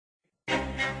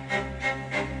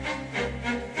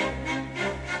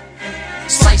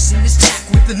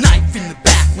the knife in the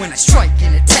back when I strike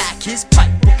and attack. His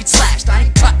pipe will get slashed. I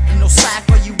ain't cutting no slack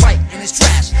while you write in his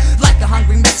trash. Like a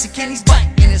hungry Mexican, he's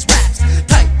biting his raps.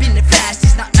 Typing it fast,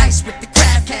 he's not nice with the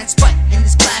craft. Can't spite in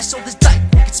his glass, so this dyke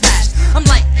will get smashed. I'm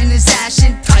lighting his ash,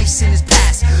 enticing his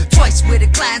past. Twice with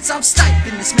a glance, I'm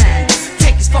sniping this man.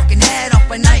 Take his fucking head off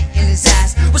by night in his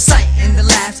ass. We're sighting the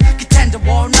laughs. Contender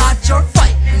or not, you're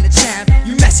fighting the champ.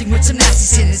 You messing with some nasty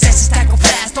sinners. S's tackle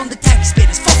fast on the tacky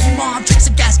spitters. Fuck your mom, drink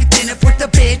some gasket dinner. Put the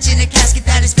bitch in a casket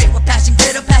that is fit with passion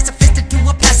glitter. Pacifist to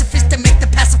a pacifist to make the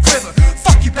passive quiver.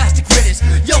 Fuck you bastard critters.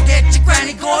 Yo, get your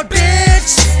granny gourd,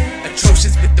 bitch.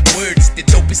 Atrocious with the words, the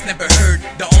dopest never heard.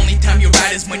 The only time you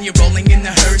ride is when you're rolling in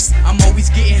the hearse. I'm always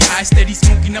getting high, steady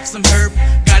smoking up some herb.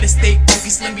 Gotta stay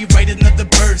focused, let me write another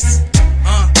verse.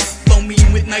 Flow me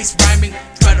with nice rhyming.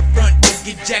 Try to front,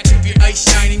 you'll get jacked with your eyes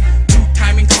shining. New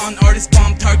timing, con artists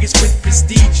bomb targets with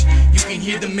prestige. You can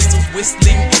hear the missiles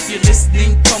whistling. If you're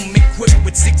listening, come equipped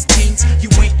with 16s. You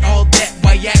ain't all that,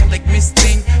 why act like Miss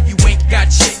Thing? You ain't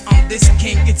got shit on this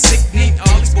king, it's sickening.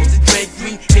 All exposed to drag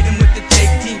queen, hit him with the tag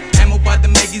team. Ammo by the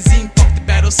magazine, fuck the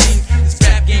battle scene. This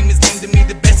rap game is lame to me,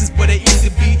 the best is what I aim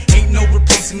to be. Ain't no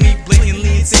replacing me,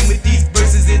 blatantly insane with these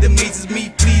verses, it amazes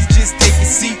me. Please just take a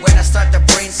seat. When I start to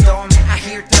brainstorm, I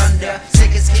hear thunder.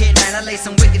 Sick as kid, man, I lay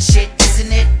some wicked shit,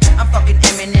 isn't it? I'm fucking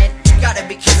imminent, gotta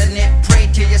be killing it. Pray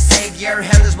to your savior,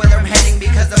 hell is where I'm heading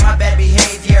because of my bad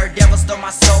behavior. Devil stole my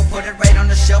soul, put it right on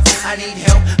the shelf. I need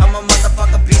help, I'm a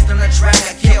motherfucker beast on the track.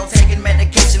 I kill, taking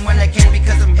medication when I can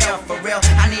because I'm hell for real.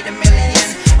 I need a million,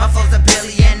 my flow's a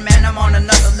billion, man, I'm on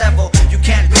another level. You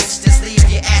can't reach this, leave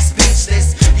your ass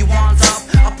speechless. You want up,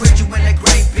 I'll put you in a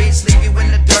great bitch. Leave you in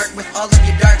the dirt with all of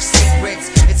your dark secrets.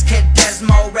 It's Kid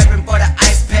Dezmo, reppin' for the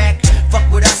ice pack. Fuck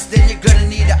with us, then you're gonna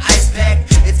need an ice pack.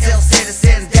 It's still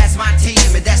citizens, that's my team,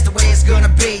 and that's the way it's gonna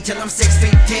be till I'm 6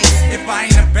 feet deep. If I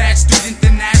ain't a bad student,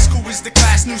 then ask who is the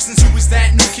class nuisance? Who is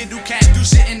that new kid who can't do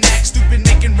shit and act stupid?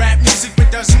 Making rap music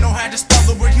but doesn't know how to spell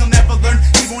the word, he'll never learn.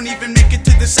 He won't even make it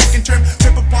to the second term.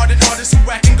 Rip apart an artist who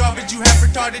whacking garbage. You have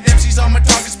retarded MCs on my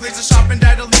targets. Blazer sharp and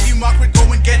that'll leave you awkward. Go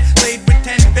and get laid with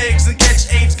 10 pigs and catch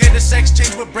AIDS. Get a sex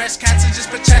change with breast cancer just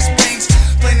for chest pains.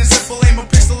 Plain and simple, aim a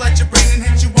pistol at your brain and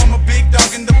hit you. I'm a big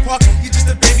dog in the park. You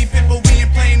just a baby pitbull, we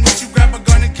ain't playing with you. Grab a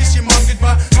gun and kiss your mom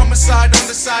goodbye. Homicide on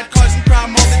the side, causing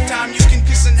crime all the time. You can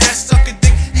kiss an ass, suck a